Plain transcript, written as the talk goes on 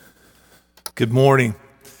Good morning.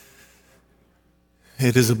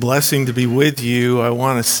 It is a blessing to be with you. I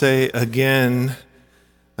want to say again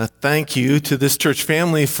a thank you to this church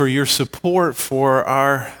family for your support for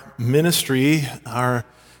our ministry,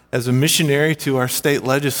 as a missionary to our state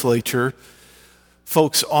legislature.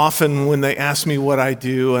 Folks often, when they ask me what I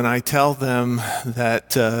do, and I tell them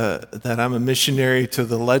that I'm a missionary to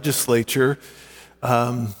the legislature,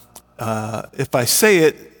 if I say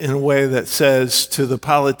it in a way that says to the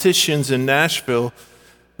politicians in Nashville,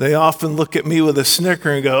 they often look at me with a snicker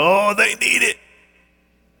and go, "Oh, they need it."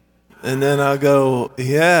 And then I'll go,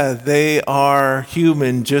 "Yeah, they are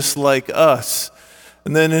human just like us."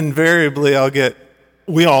 And then invariably I'll get,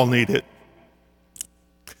 "We all need it."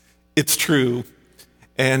 It's true.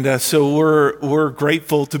 And so we're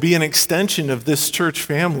grateful to be an extension of this church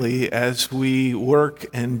family as we work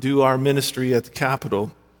and do our ministry at the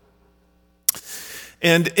Capitol.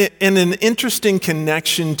 And an interesting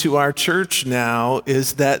connection to our church now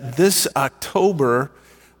is that this October,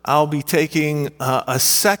 I'll be taking a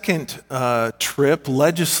second trip,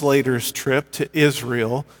 legislators' trip to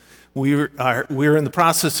Israel. We're in the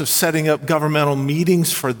process of setting up governmental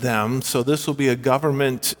meetings for them, so this will be a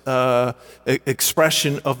government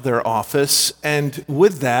expression of their office. And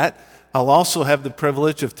with that, I'll also have the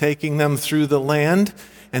privilege of taking them through the land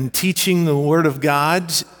and teaching the Word of God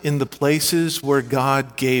in the places where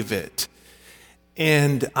God gave it.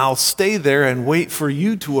 And I'll stay there and wait for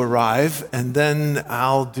you to arrive, and then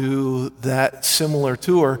I'll do that similar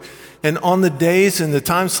tour. And on the days and the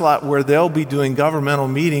time slot where they'll be doing governmental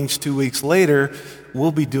meetings 2 weeks later,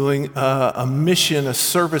 we'll be doing a mission, a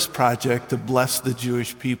service project to bless the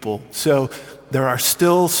Jewish people. So there are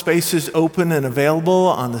still spaces open and available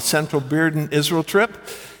on the Central Bearden Israel trip.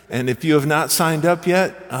 And if you have not signed up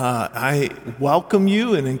yet, I welcome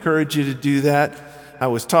you and encourage you to do that. I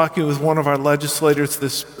was talking with one of our legislators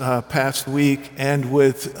this past week, and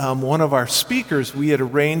with one of our speakers, we have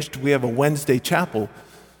a Wednesday chapel.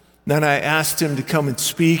 Then I asked him to come and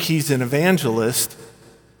speak. He's an evangelist.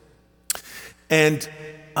 And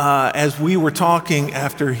as we were talking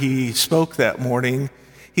after he spoke that morning,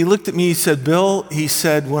 he looked at me, he said, "Bill," he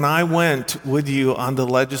said, "when I went with you on the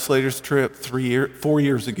legislators' trip 4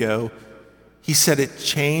 years ago," he said, "it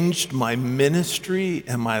changed my ministry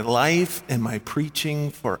and my life and my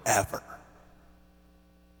preaching forever."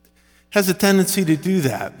 Has a tendency to do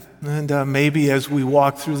that. And maybe as we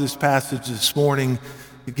walk through this passage this morning,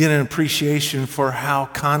 you get an appreciation for how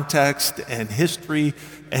context and history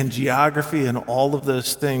and geography and all of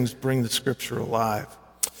those things bring the scripture alive.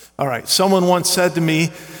 All right, someone once said to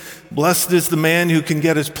me, "Blessed is the man who can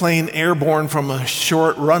get his plane airborne from a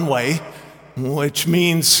short runway," which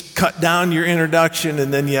means cut down your introduction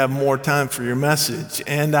and then you have more time for your message.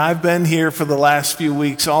 And I've been here for the last few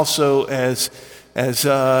weeks also as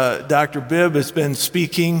Dr. Bibb has been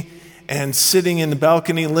speaking and sitting in the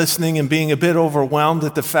balcony listening and being a bit overwhelmed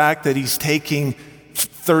at the fact that he's taking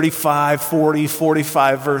 35, 40,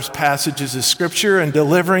 45 verse passages of scripture and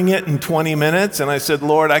delivering it in 20 minutes. And I said,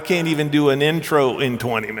 "Lord, I can't even do an intro in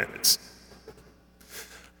 20 minutes.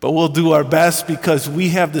 But we'll do our best because we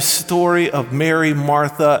have the story of Mary,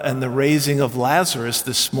 Martha, and the raising of Lazarus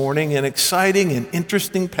this morning, an exciting and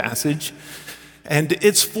interesting passage. And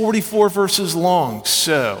it's 44 verses long.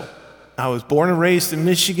 So I was born and raised in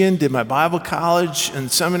Michigan, did my Bible college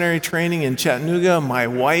and seminary training in Chattanooga. My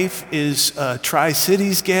wife is a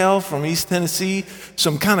Tri-Cities gal from East Tennessee,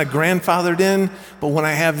 so I'm kind of grandfathered in. But when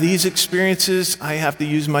I have these experiences, I have to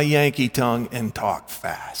use my Yankee tongue and talk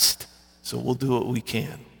fast. So we'll do what we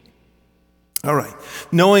can. All right.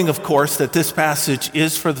 Knowing, of course, that this passage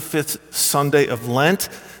is for the 5th Sunday of Lent,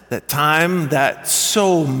 that time that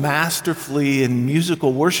so masterfully in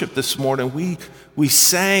musical worship this morning, we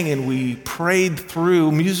sang and we prayed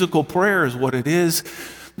through. Musical prayer is what it is,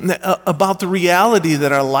 about the reality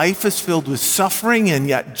that our life is filled with suffering, and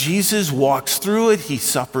yet Jesus walks through it. He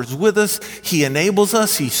suffers with us. He enables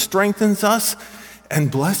us. He strengthens us,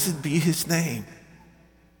 and blessed be his name.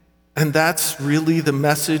 And that's really the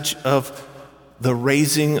message of the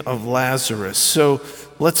raising of Lazarus. So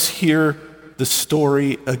let's hear the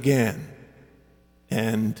story again.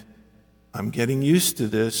 And I'm getting used to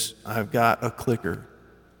this. I've got a clicker.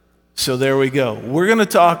 So there we go. We're going to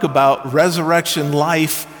talk about resurrection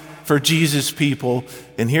life for Jesus people.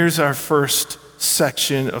 And here's our first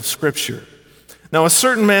section of scripture. Now, a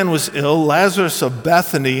certain man was ill, Lazarus of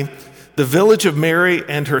Bethany, the village of Mary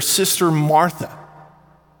and her sister Martha.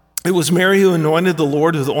 It was Mary who anointed the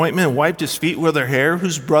Lord with ointment and wiped his feet with her hair,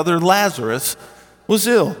 whose brother Lazarus was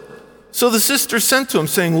ill. So the sister sent to him,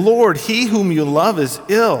 saying, "Lord, he whom you love is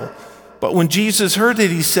ill." But when Jesus heard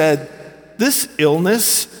it, he said, "This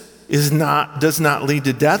illness does not lead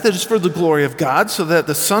to death. It is for the glory of God, so that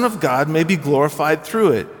the Son of God may be glorified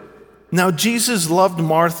through it. Now Jesus loved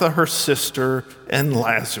Martha, her sister, and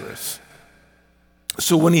Lazarus.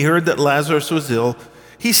 So when he heard that Lazarus was ill,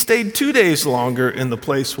 he stayed 2 days longer in the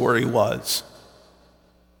place where he was.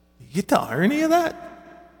 You get the irony of that?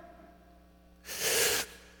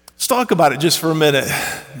 Let's talk about it just for a minute.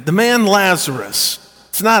 The man Lazarus,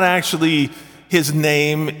 it's not actually his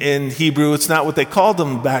name in Hebrew. It's not what they called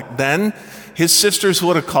him back then. His sisters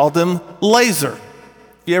would have called him Lazar.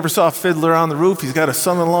 If you ever saw a fiddler on the roof, he's got a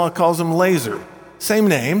son-in-law who calls him Lazar. Same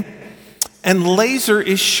name. And Lazar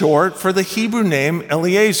is short for the Hebrew name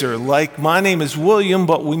Eliezer. Like my name is William,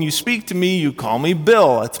 but when you speak to me, you call me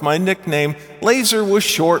Bill. That's my nickname. Lazar was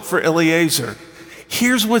short for Eliezer.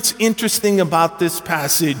 Here's what's interesting about this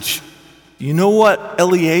passage. You know what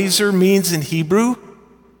Eliezer means in Hebrew?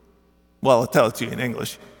 Well, I'll tell it to you in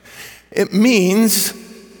English. It means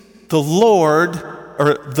the Lord,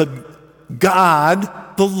 or the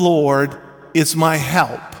God, the Lord, is my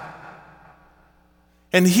help.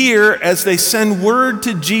 And here, as they send word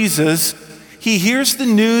to Jesus, he hears the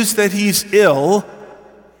news that he's ill,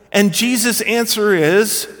 and Jesus' answer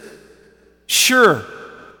is, sure,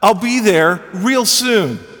 I'll be there real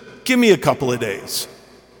soon. Give me a couple of days.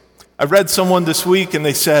 I read someone this week and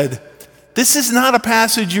they said, this is not a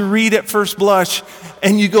passage you read at first blush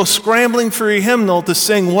and you go scrambling for your hymnal to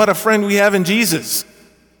sing, "What a Friend We Have in Jesus."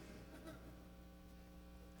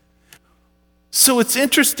 So it's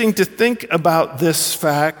interesting to think about this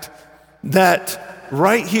fact that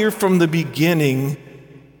right here from the beginning,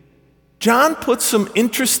 John puts some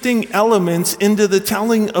interesting elements into the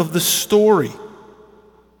telling of the story.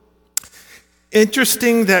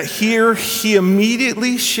 Interesting that here he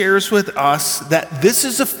immediately shares with us that this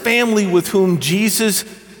is a family with whom Jesus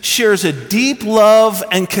shares a deep love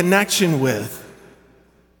and connection with.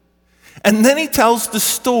 And then he tells the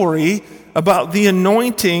story about the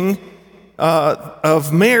anointing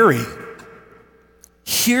of Mary.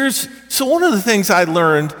 So one of the things I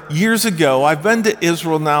learned years ago, I've been to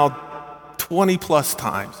Israel now 20 plus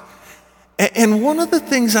times. And one of the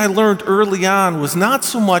things I learned early on was not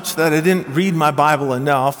so much that I didn't read my Bible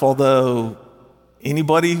enough, although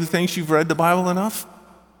anybody who thinks you've read the Bible enough,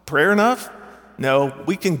 prayer enough? No,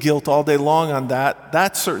 we can guilt all day long on that.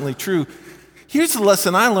 That's certainly true. Here's the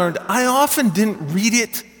lesson I learned. I often didn't read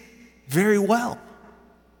it very well.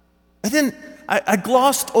 I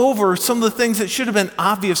glossed over some of the things that should have been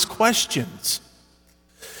obvious questions.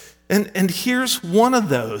 And here's one of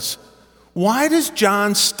those. Why does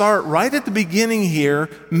John start right at the beginning here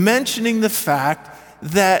mentioning the fact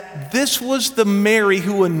that this was the Mary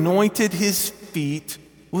who anointed his feet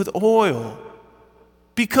with oil?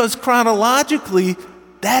 Because chronologically,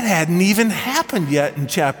 that hadn't even happened yet in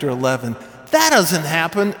chapter 11. That doesn't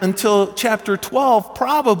happen until chapter 12,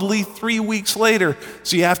 probably 3 weeks later.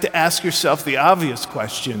 So you have to ask yourself the obvious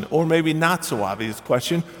question, or maybe not so obvious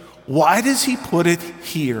question, why does he put it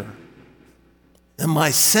here? And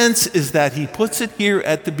my sense is that he puts it here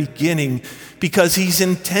at the beginning because he's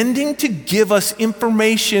intending to give us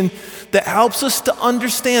information that helps us to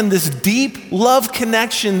understand this deep love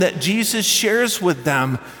connection that Jesus shares with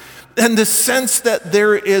them, and the sense that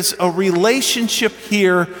there is a relationship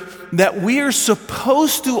here that we are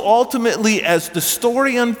supposed to ultimately, as the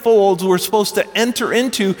story unfolds, we're supposed to enter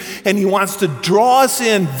into, and he wants to draw us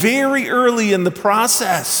in very early in the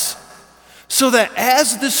process. So that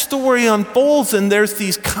as the story unfolds and there's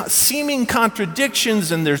these seeming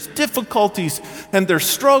contradictions and there's difficulties and there's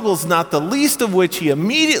struggles, not the least of which he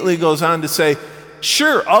immediately goes on to say,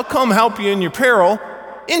 sure, I'll come help you in your peril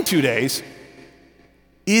in 2 days.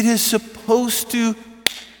 It is supposed to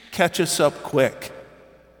catch us up quick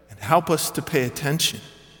and help us to pay attention.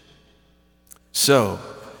 So,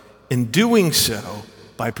 in doing so,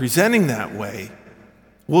 by presenting that way,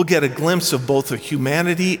 we'll get a glimpse of both the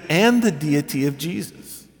humanity and the deity of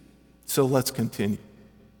Jesus. So let's continue.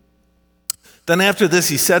 Then after this,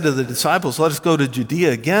 he said to the disciples, let us go to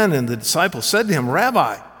Judea again. And the disciples said to him,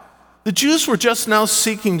 Rabbi, the Jews were just now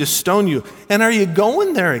seeking to stone you, and are you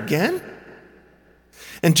going there again?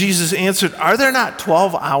 And Jesus answered, are there not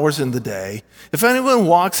 12 hours in the day? If anyone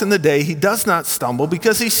walks in the day, he does not stumble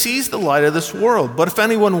because he sees the light of this world. But if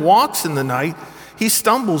anyone walks in the night, he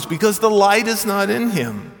stumbles because the light is not in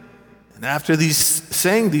him. And after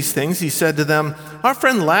saying these things, he said to them, our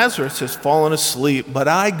friend Lazarus has fallen asleep, but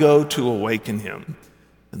I go to awaken him.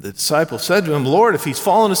 And the disciples said to him, Lord, if he's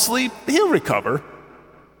fallen asleep, he'll recover.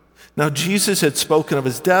 Now Jesus had spoken of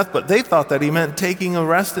his death, but they thought that he meant taking a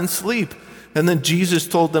rest and sleep. And then Jesus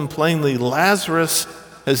told them plainly, Lazarus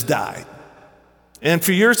has died. And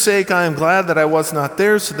for your sake I am glad that I was not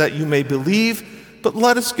there, so that you may believe, but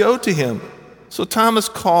let us go to him. So Thomas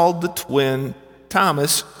called the twin,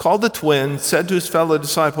 said to his fellow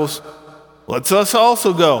disciples, let us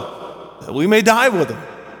also go, that we may die with him.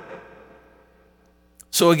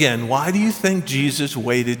 So again, why do you think Jesus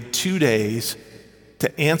waited 2 days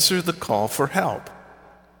to answer the call for help?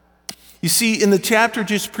 You see, in the chapter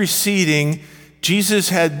just preceding, Jesus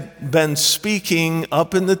had been speaking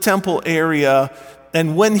up in the temple area,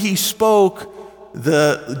 and when he spoke,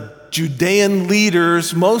 the Judean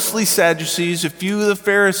leaders, mostly Sadducees, a few of the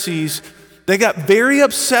Pharisees, they got very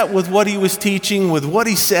upset with what he was teaching, with what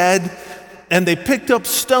he said, and they picked up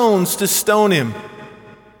stones to stone him.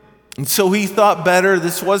 And so he thought better,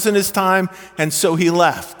 this wasn't his time, and so he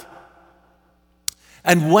left.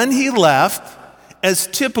 And when he left, as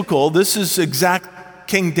typical, this is exact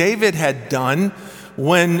King David had done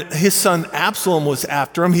when his son Absalom was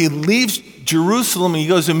after him. He leaves Jerusalem, he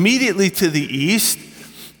goes immediately to the east,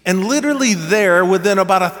 and literally there, within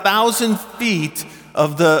about 1,000 feet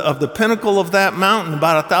of the pinnacle of that mountain,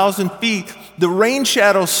 about 1,000 feet, the rain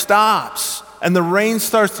shadow stops and the rain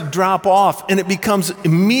starts to drop off, and it becomes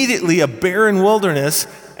immediately a barren wilderness.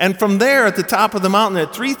 And from there, at the top of the mountain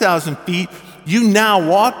at 3,000 feet, you now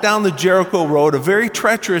walk down the Jericho road, a very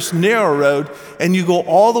treacherous, narrow road, and you go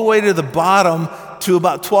all the way to the bottom to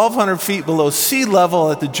about 1,200 feet below sea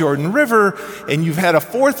level at the Jordan River, and you've had a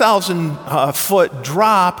 4,000 foot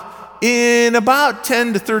drop in about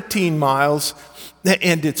 10 to 13 miles,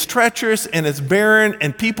 and it's treacherous and it's barren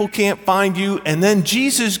and people can't find you. And then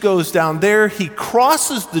Jesus goes down there, he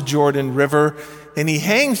crosses the Jordan River, and he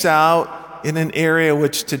hangs out in an area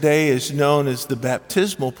which today is known as the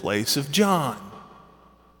baptismal place of John.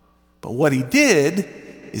 But what he did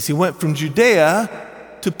is he went from Judea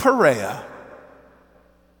to Perea,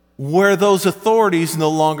 where those authorities no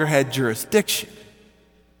longer had jurisdiction.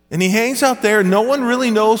 And he hangs out there. No one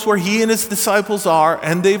really knows where he and his disciples are,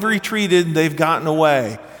 and they've retreated and they've gotten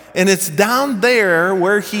away. And it's down there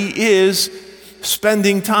where he is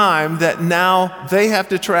spending time that now they have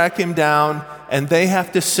to track him down and they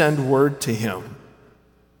have to send word to him.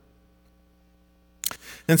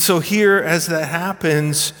 And so here, as that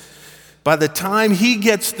happens, by the time he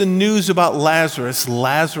gets the news about Lazarus,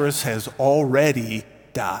 Lazarus has already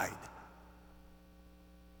died.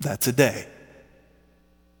 That's a day.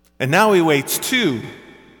 And now he waits 2.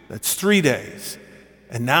 That's 3 days.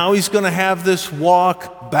 And now he's going to have this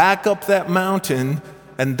walk back up that mountain,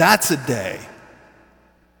 and that's a day.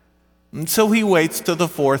 And so he waits till the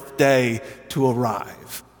 4th day to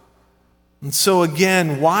arrive. And so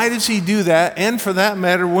again, why does he do that? And for that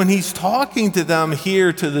matter, when he's talking to them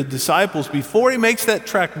here, to the disciples, before he makes that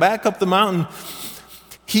trek back up the mountain,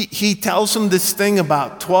 he tells them this thing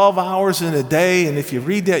about 12 hours in a day. And if you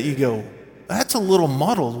read that, you go, that's a little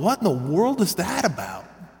muddled. What in the world is that about?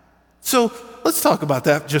 So let's talk about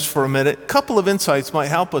that just for a minute. A couple of insights might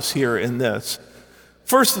help us here in this.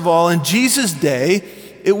 First of all, in Jesus' day,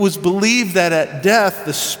 it was believed that at death,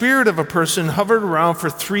 the spirit of a person hovered around for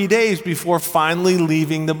 3 days before finally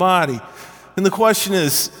leaving the body. And the question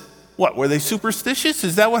is, what, were they superstitious?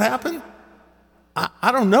 Is that what happened?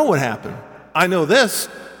 I don't know what happened. I know this,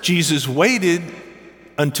 Jesus waited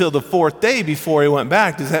until the 4th day before he went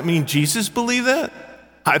back. Does that mean Jesus believed that?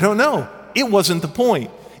 I don't know. It wasn't the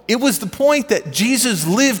point. It was the point that Jesus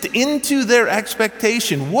lived into their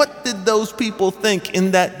expectation. What did those people think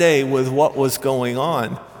in that day with what was going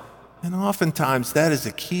on? And oftentimes that is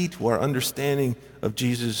a key to our understanding of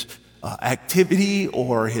Jesus' activity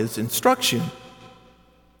or his instruction.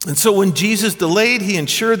 And so when Jesus delayed, he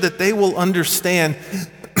ensured that they will understand,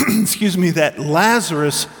 that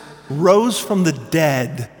Lazarus rose from the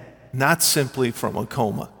dead, not simply from a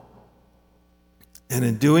coma. And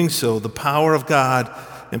in doing so, the power of God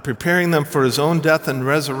in preparing them for his own death and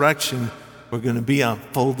resurrection were going to be on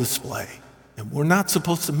full display. And we're not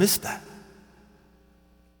supposed to miss that.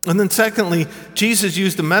 And then secondly, Jesus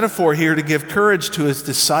used a metaphor here to give courage to his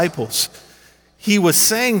disciples. He was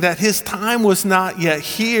saying that his time was not yet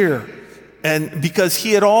here. And because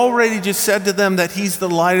he had already just said to them that he's the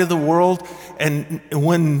light of the world, and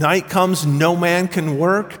when night comes, no man can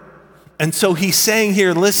work. And so he's saying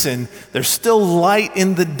here, listen, there's still light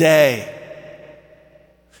in the day.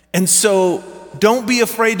 And so don't be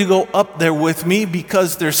afraid to go up there with me,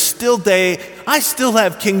 because there's still day. I still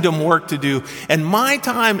have kingdom work to do. And my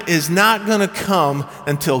time is not going to come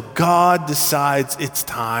until God decides it's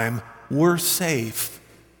time. We're safe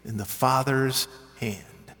in the Father's hand.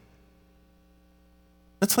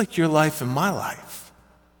 That's like your life and my life.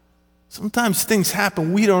 Sometimes things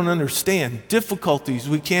happen we don't understand, difficulties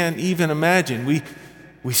we can't even imagine.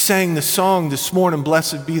 We sang the song this morning,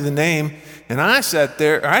 Blessed Be the Name, and I stood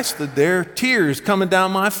there, tears coming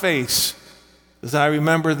down my face, as I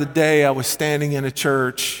remember the day I was standing in a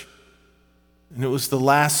church, and it was the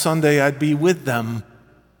last Sunday I'd be with them,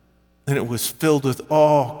 and it was filled with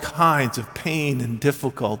all kinds of pain and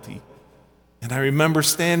difficulty. And I remember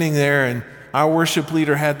standing there, and our worship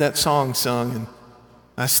leader had that song sung, and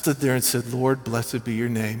I stood there and said, Lord, blessed be your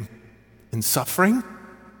name, in suffering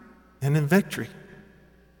and in victory.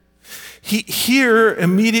 Here,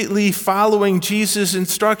 immediately following Jesus'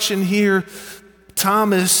 instruction here,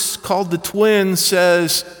 Thomas, called the twin,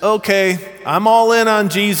 says, okay, I'm all in on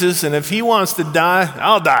Jesus, and if he wants to die,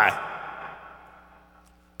 I'll die.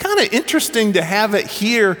 Kind of interesting to have it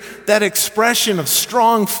here, that expression of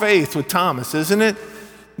strong faith with Thomas, isn't it?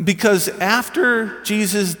 Because after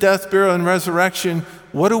Jesus' death, burial, and resurrection,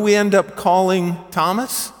 what do we end up calling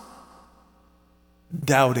Thomas?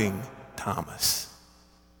 Doubting Thomas.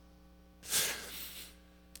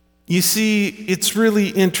 You see, it's really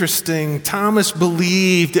interesting. Thomas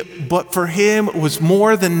believed, but for him it was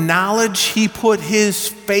more than knowledge. He put his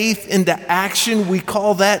faith into action. We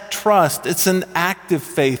call that trust. It's an active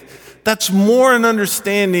faith. That's more an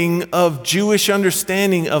understanding of Jewish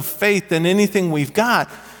understanding of faith than anything we've got.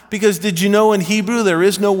 Because did you know in Hebrew there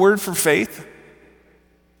is no word for faith?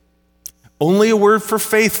 Only a word for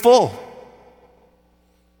faithful.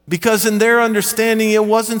 Because in their understanding, it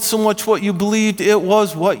wasn't so much what you believed, it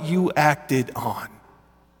was what you acted on.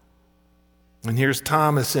 And here's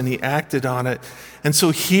Thomas, and he acted on it. And so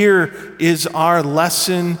here is our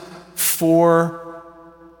lesson for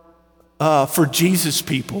Jesus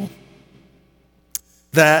people.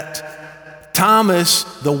 That Thomas,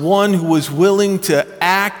 the one who was willing to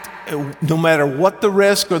act no matter what the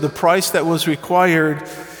risk or the price that was required,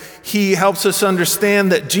 he helps us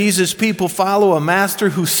understand that Jesus' people follow a master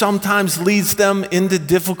who sometimes leads them into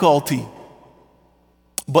difficulty.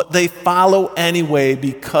 But they follow anyway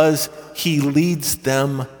because he leads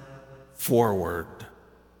them forward.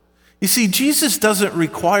 You see, Jesus doesn't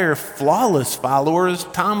require flawless followers.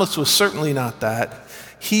 Thomas was certainly not that.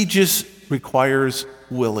 He just requires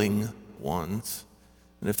willing ones.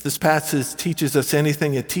 And if this passage teaches us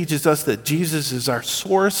anything, it teaches us that Jesus is our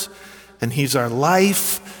source and he's our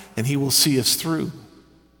life, and he will see us through.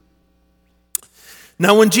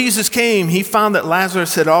 Now, when Jesus came, he found that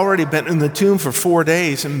Lazarus had already been in the tomb for 4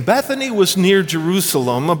 days, and Bethany was near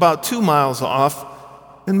Jerusalem, about 2 miles off,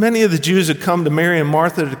 and many of the Jews had come to Mary and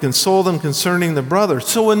Martha to console them concerning the brother.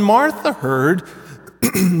 So when Martha heard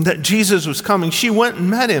that Jesus was coming, she went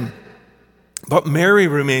and met him, but Mary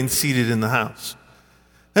remained seated in the house.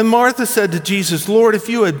 And Martha said to Jesus, Lord, if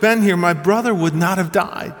you had been here, my brother would not have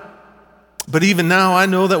died. But even now I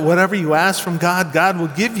know that whatever you ask from God, God will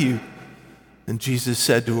give you. And Jesus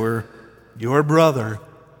said to her, your brother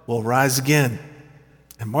will rise again.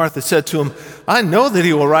 And Martha said to him, I know that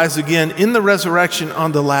he will rise again in the resurrection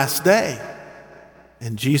on the last day.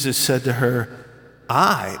 And Jesus said to her,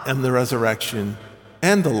 I am the resurrection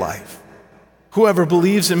and the life. Whoever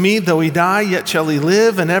believes in me, though he die, yet shall he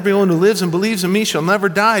live, and everyone who lives and believes in me shall never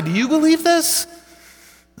die. Do you believe this?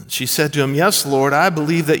 She said to him, yes, Lord, I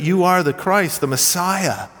believe that you are the Christ, the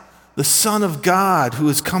Messiah, the Son of God who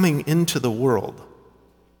is coming into the world.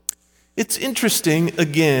 It's interesting,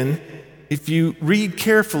 again, if you read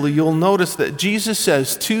carefully, you'll notice that Jesus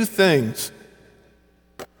says 2 things.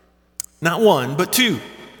 Not 1, but 2.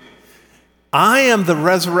 I am the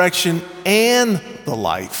resurrection and the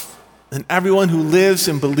life, and everyone who lives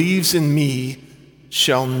and believes in me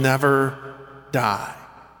shall never die.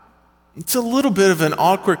 It's a little bit of an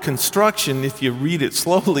awkward construction if you read it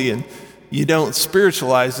slowly and you don't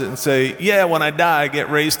spiritualize it and say, yeah, when I die, I get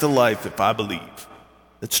raised to life if I believe.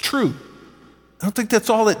 It's true. I don't think that's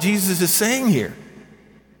all that Jesus is saying here.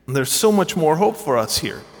 And there's so much more hope for us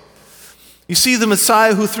here. You see, the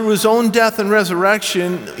Messiah who through his own death and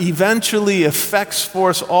resurrection eventually effects for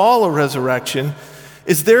us all a resurrection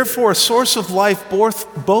is therefore a source of life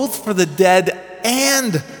both for the dead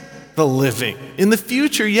and the living. In the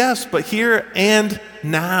future, yes, but here and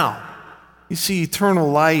now. You see, eternal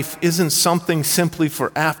life isn't something simply for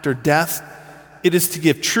after death. It is to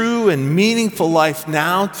give true and meaningful life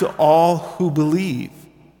now to all who believe.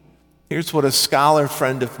 Here's what a scholar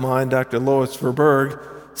friend of mine, Dr. Lois Verberg,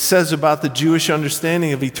 says about the Jewish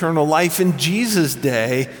understanding of eternal life in Jesus'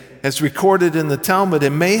 day, as recorded in the Talmud.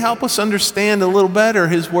 It may help us understand a little better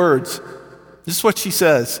his words. This is what she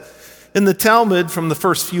says. In the Talmud, from the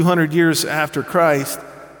first few hundred years after Christ,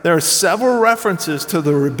 there are several references to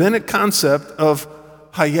the rabbinic concept of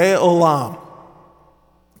Hayei Olam.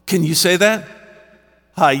 Can you say that?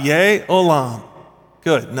 Hayei Olam.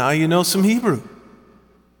 Good. Now you know some Hebrew.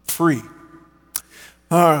 free.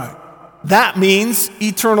 All right. That means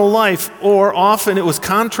eternal life, or often it was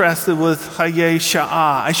contrasted with Hayeh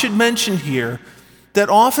Sha'ah. I should mention here that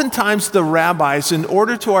oftentimes the rabbis, in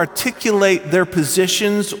order to articulate their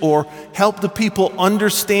positions or help the people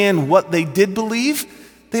understand what they did believe,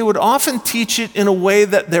 they would often teach it in a way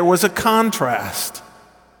that there was a contrast.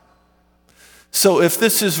 So if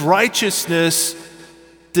this is righteousness,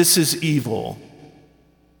 this is evil.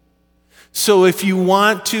 So if you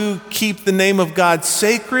want to keep the name of God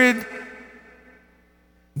sacred,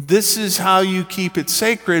 this is how you keep it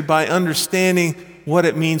sacred, by understanding what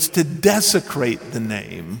it means to desecrate the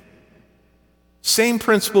name. Same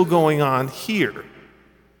principle going on here.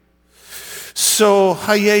 So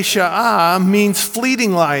Hayeh Sha'ah means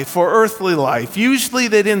fleeting life or earthly life. Usually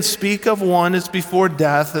they didn't speak of one as before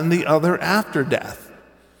death and the other after death.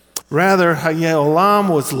 Rather, Hayeh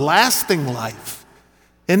Olam was lasting life,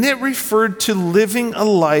 and it referred to living a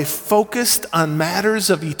life focused on matters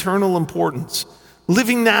of eternal importance.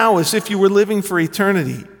 Living now as if you were living for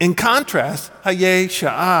eternity. In contrast, Hayeh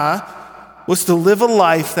Sha'ah was to live a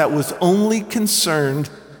life that was only concerned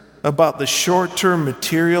about the short-term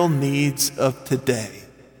material needs of today.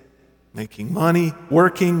 Making money,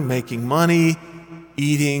 working, making money,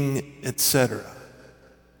 eating, etc.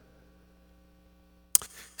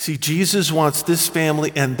 See, Jesus wants this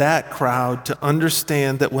family and that crowd to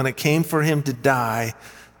understand that when it came for him to die,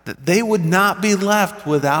 that they would not be left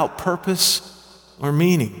without purpose or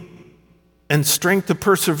meaning, and strength to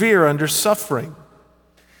persevere under suffering.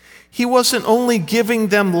 He wasn't only giving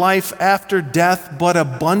them life after death, but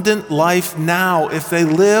abundant life now if they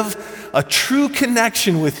live a true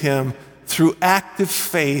connection with him through active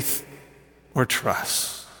faith or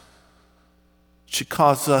trust. It should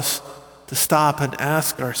cause us to stop and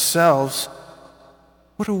ask ourselves,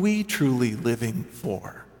 what are we truly living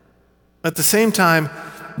for? At the same time,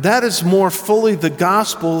 that is more fully the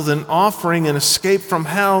gospel than offering an escape from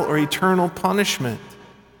hell or eternal punishment.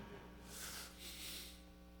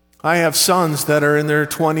 I have sons that are in their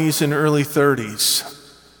 20s and early 30s.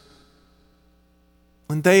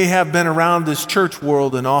 And they have been around this church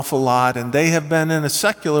world an awful lot, and they have been in a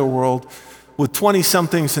secular world with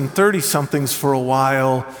 20-somethings and 30-somethings for a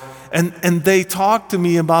while. And they talk to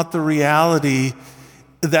me about the reality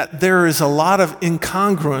that there is a lot of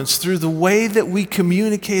incongruence through the way that we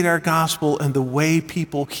communicate our gospel and the way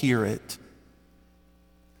people hear it.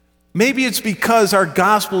 Maybe it's because our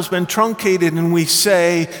gospel's been truncated and we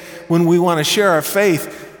say, when we want to share our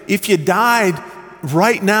faith, if you died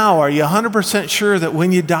right now, are you 100% sure that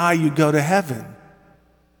when you die, you go to heaven?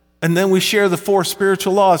 And then we share the 4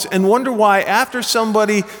 spiritual laws and wonder why after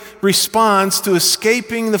somebody responds to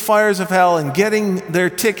escaping the fires of hell and getting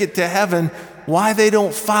their ticket to heaven, why they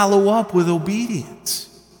don't follow up with obedience.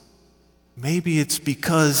 Maybe it's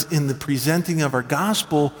because in the presenting of our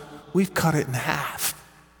gospel, we've cut it in half.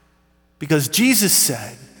 Because Jesus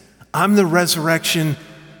said, I'm the resurrection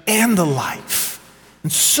and the life.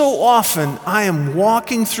 And so often I am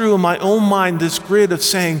walking through in my own mind this grid of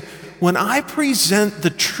saying, when I present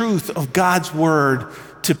the truth of God's word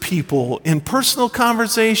to people in personal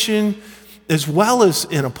conversation as well as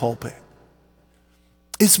in a pulpit,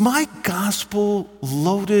 is my gospel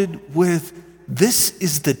loaded with, this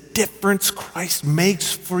is the difference Christ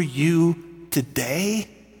makes for you today?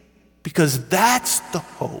 Because that's the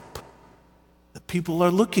hope that people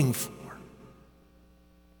are looking for.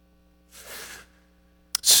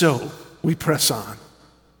 So we press on.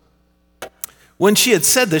 When she had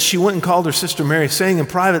said this, she went and called her sister Mary, saying in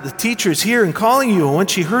private, the teacher is here and calling you. And when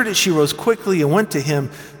she heard it, she rose quickly and went to him.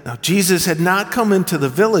 Now Jesus had not come into the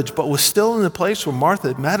village, but was still in the place where Martha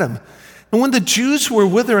had met him. And when the Jews who were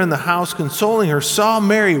with her in the house, consoling her, saw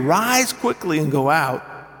Mary rise quickly and go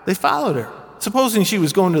out, they followed her, supposing she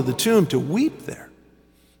was going to the tomb to weep there.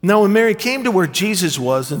 Now when Mary came to where Jesus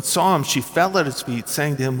was and saw him, she fell at his feet,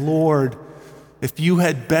 saying to him, Lord, if you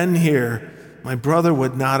had been here, my brother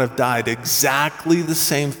would not have died. Exactly the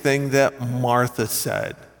same thing that Martha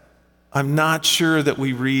said. I'm not sure that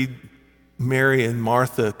we read Mary and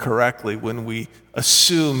Martha correctly when we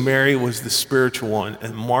assume Mary was the spiritual one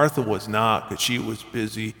and Martha was not, because she was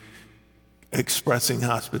busy expressing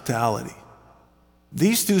hospitality.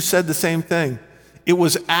 These two said the same thing. It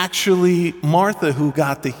was actually Martha who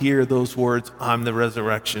got to hear those words, I'm the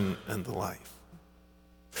resurrection and the life.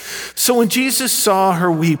 So when Jesus saw her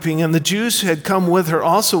weeping, and the Jews who had come with her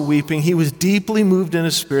also weeping, he was deeply moved in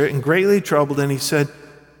his spirit and greatly troubled, and he said,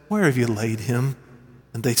 where have you laid him?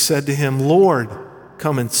 And they said to him, Lord,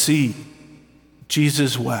 come and see.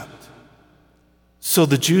 Jesus wept. So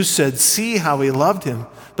the Jews said, "See how he loved him."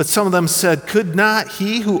 But some of them said, "Could not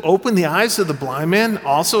he who opened the eyes of the blind man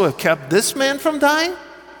also have kept this man from dying?"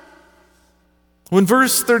 When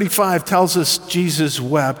verse 35 tells us Jesus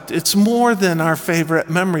wept, it's more than our favorite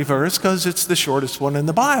memory verse because it's the shortest one in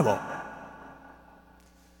the Bible.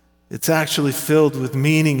 It's actually filled with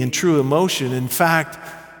meaning and true emotion. In fact,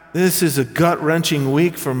 this is a gut-wrenching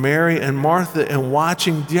week for Mary and Martha, and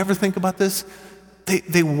watching, do you ever think about this?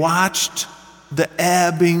 They watched the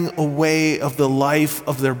ebbing away of the life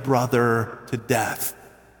of their brother to death.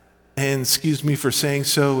 And excuse me for saying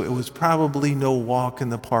so, it was probably no walk in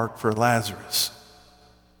the park for Lazarus.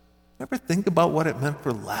 Ever think about what it meant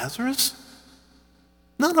for Lazarus?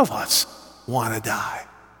 None of us want to die.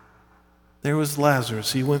 There was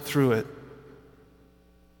Lazarus, he went through it.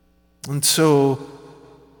 And so,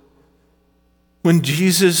 when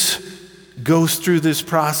Jesus goes through this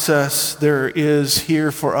process, there is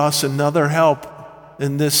here for us another help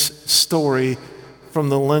in this story from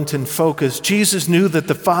the Lenten focus. Jesus knew that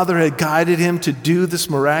the Father had guided him to do this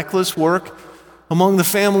miraculous work among the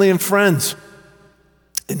family and friends.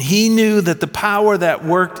 And he knew that the power that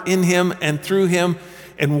worked in him and through him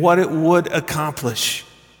and what it would accomplish.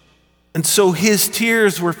 And so his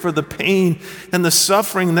tears were for the pain and the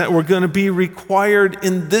suffering that were going to be required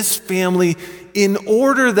in this family in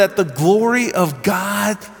order that the glory of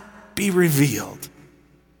God be revealed.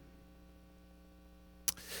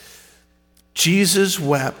 Jesus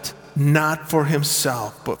wept not for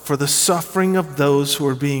himself, but for the suffering of those who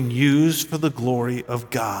are being used for the glory of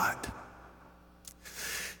God.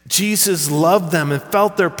 Jesus loved them and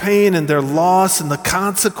felt their pain and their loss and the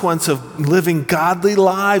consequence of living godly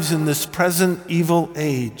lives in this present evil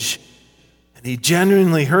age. And he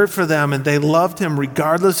genuinely hurt for them, and they loved him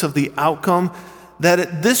regardless of the outcome that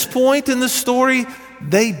at this point in the story,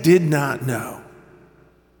 they did not know.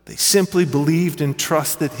 They simply believed and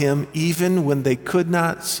trusted him even when they could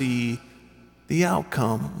not see the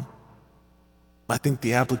outcome. I think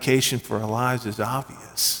the application for our lives is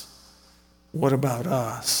obvious. What about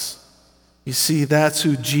us? You see, that's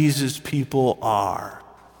who Jesus' people are.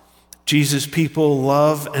 Jesus' people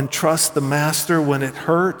love and trust the Master when it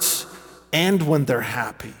hurts and when they're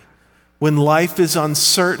happy, when life is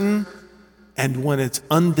uncertain and when it's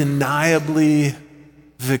undeniably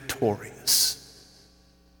victorious.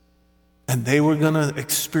 And they were going to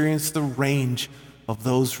experience the range of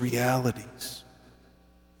those realities.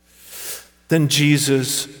 Then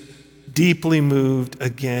Jesus, deeply moved,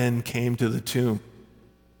 again came to the tomb.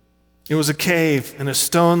 It was a cave, and a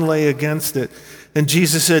stone lay against it. And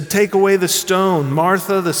Jesus said, "Take away the stone."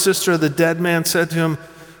 Martha, the sister of the dead man, said to him,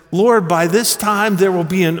 "Lord, by this time there will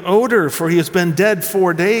be an odor, for he has been dead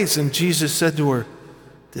 4 days." And Jesus said to her,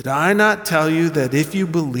 "Did I not tell you that if you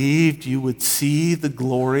believed, you would see the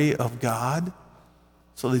glory of God?"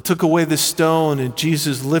 So they took away the stone, and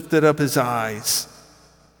Jesus lifted up his eyes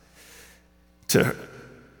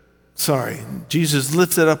Jesus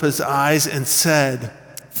lifted up his eyes and said,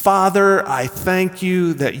 "Father, I thank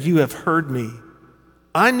you that you have heard me.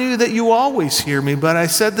 I knew that you always hear me, but I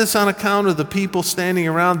said this on account of the people standing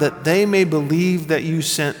around, that they may believe that you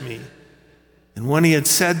sent me." And when he had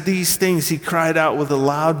said these things, he cried out with a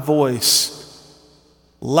loud voice,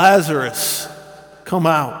 "Lazarus, come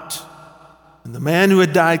out." And the man who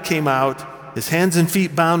had died came out, his hands and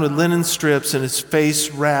feet bound with linen strips and his face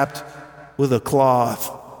wrapped with a cloth.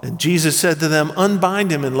 And Jesus said to them, "Unbind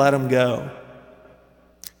him and let him go."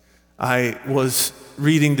 I was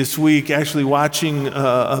reading this week, actually watching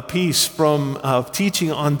a piece from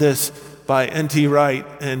teaching on this by N.T. Wright,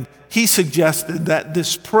 and he suggested that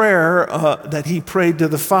this prayer that he prayed to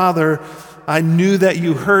the Father, "I knew that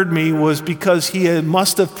you heard me," was because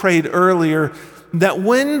must have prayed earlier that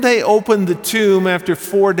when they opened the tomb after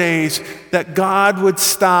 4 days, that God would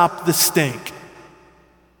stop the stink.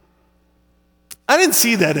 I didn't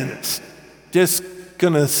see that in this. Just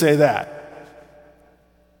gonna say that.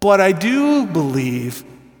 But I do believe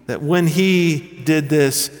that when he did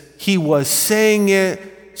this, he was saying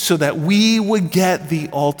it so that we would get the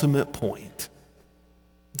ultimate point.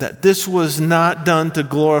 That this was not done to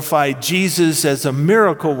glorify Jesus as a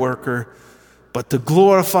miracle worker, but to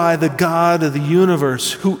glorify the God of the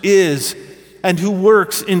universe, who is and who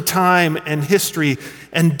works in time and history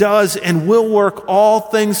and does and will work all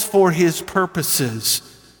things for his purposes,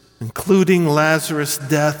 including Lazarus'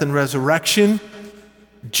 death and resurrection,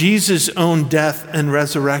 Jesus' own death and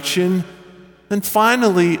resurrection, and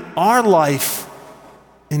finally, our life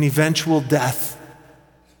and eventual death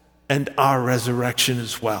and our resurrection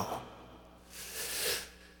as well.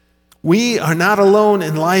 We are not alone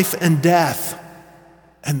in life and death,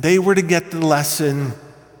 and they were to get the lesson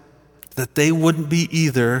that they wouldn't be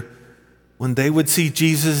either when they would see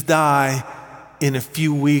Jesus die in a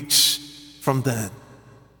few weeks from then.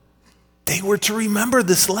 They were to remember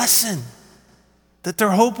this lesson, that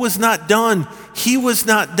their hope was not done. He was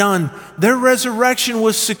not done. Their resurrection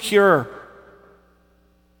was secure.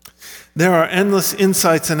 There are endless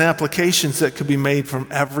insights and applications that could be made from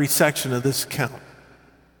every section of this account.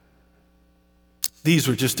 These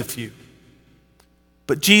were just a few.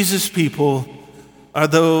 But Jesus' people are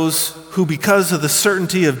those who, because of the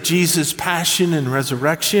certainty of Jesus' passion and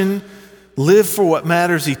resurrection, live for what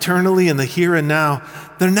matters eternally in the here and now.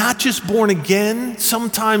 They're not just born again.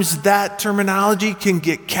 Sometimes that terminology can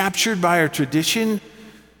get captured by our tradition.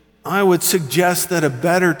 I would suggest that a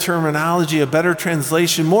better terminology, a better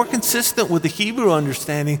translation, more consistent with the Hebrew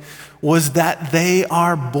understanding, was that they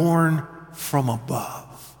are born from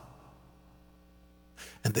above.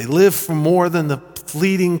 And they live for more than the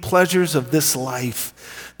fleeting pleasures of this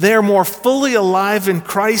life. They are more fully alive in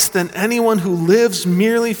Christ than anyone who lives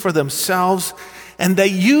merely for themselves. And they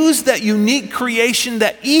use that unique creation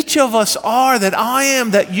that each of us are, that I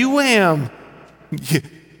am, that you am.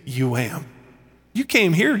 You am. You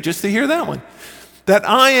came here just to hear that one. That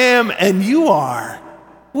I am and you are.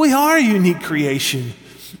 We are a unique creation.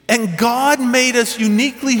 And God made us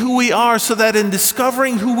uniquely who we are so that in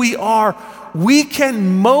discovering who we are, we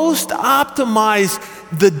can most optimize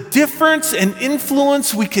the difference and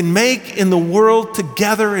influence we can make in the world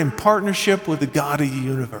together in partnership with the God of the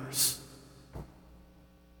universe.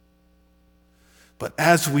 But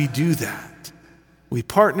as we do that, we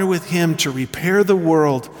partner with Him to repair the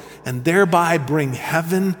world and thereby bring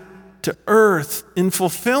heaven to earth in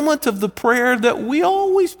fulfillment of the prayer that we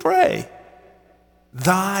always pray.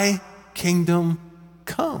 Thy kingdom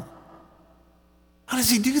come. How does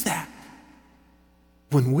He do that?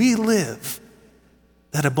 When we live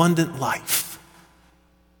that abundant life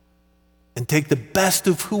and take the best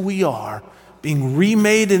of who we are, being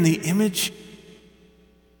remade in the image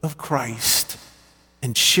of Christ,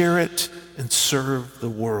 and share it and serve the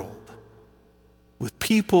world with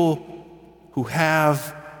people who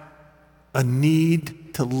have a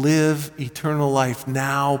need to live eternal life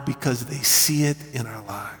now because they see it in our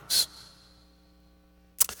lives.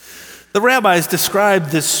 The rabbis described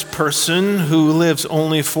this person who lives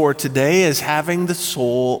only for today as having the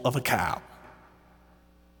soul of a cow.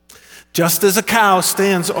 Just as a cow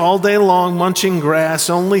stands all day long munching grass,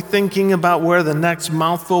 only thinking about where the next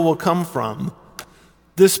mouthful will come from,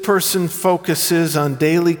 this person focuses on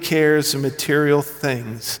daily cares and material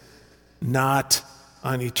things, not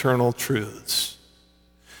on eternal truths.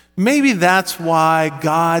 Maybe that's why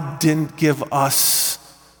God didn't give us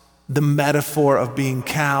the metaphor of being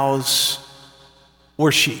cows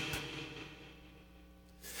or sheep.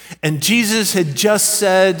 And Jesus had just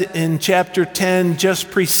said in chapter 10,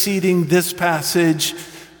 just preceding this passage,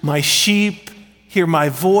 my sheep hear my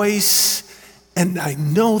voice, and I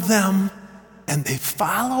know them, and they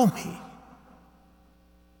follow me.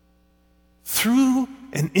 Through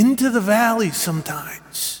and into the valley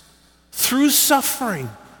sometimes, through suffering,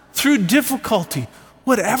 through difficulty,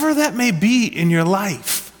 whatever that may be in your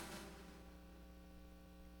life.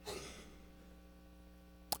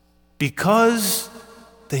 Because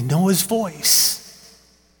they know His voice.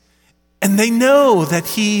 And they know that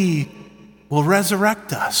He will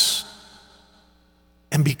resurrect us.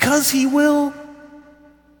 And because He will,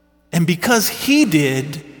 and because He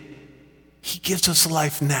did, He gives us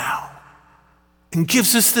life now. And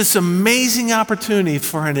gives us this amazing opportunity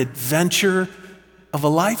for an adventure of a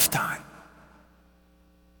lifetime.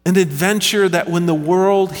 An adventure that when the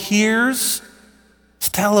world hears us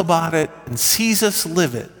tell about it and sees us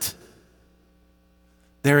live it,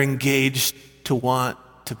 they're engaged to want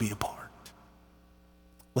to be a part.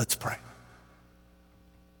 Let's pray.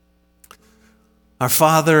 Our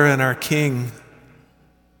Father and our King,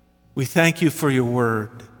 we thank You for Your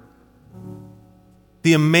word.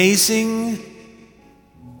 The amazing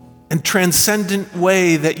and transcendent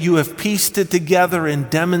way that You have pieced it together and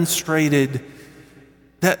demonstrated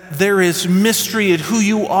that there is mystery at who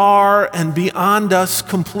You are and beyond us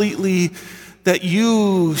completely, that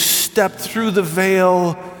You stepped through the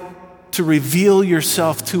veil to reveal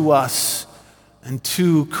Yourself to us and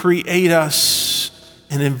to create us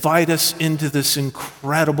and invite us into this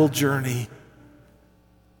incredible journey.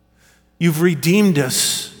 You've redeemed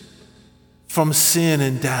us from sin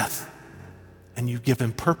and death, and You've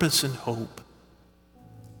given purpose and hope.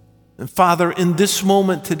 And Father, in this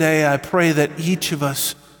moment today, I pray that each of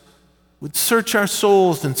us would search our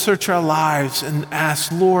souls and search our lives and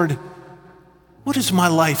ask, Lord, what is my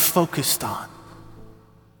life focused on?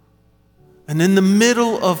 And in the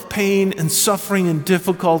middle of pain and suffering and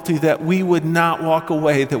difficulty, that we would not walk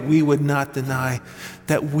away, that we would not deny,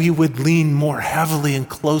 that we would lean more heavily and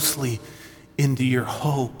closely into your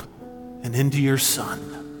hope and into your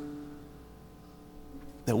Son,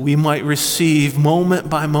 that we might receive moment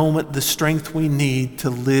by moment the strength we need to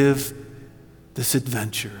live this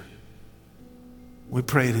adventure. We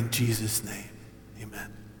pray it in Jesus' name.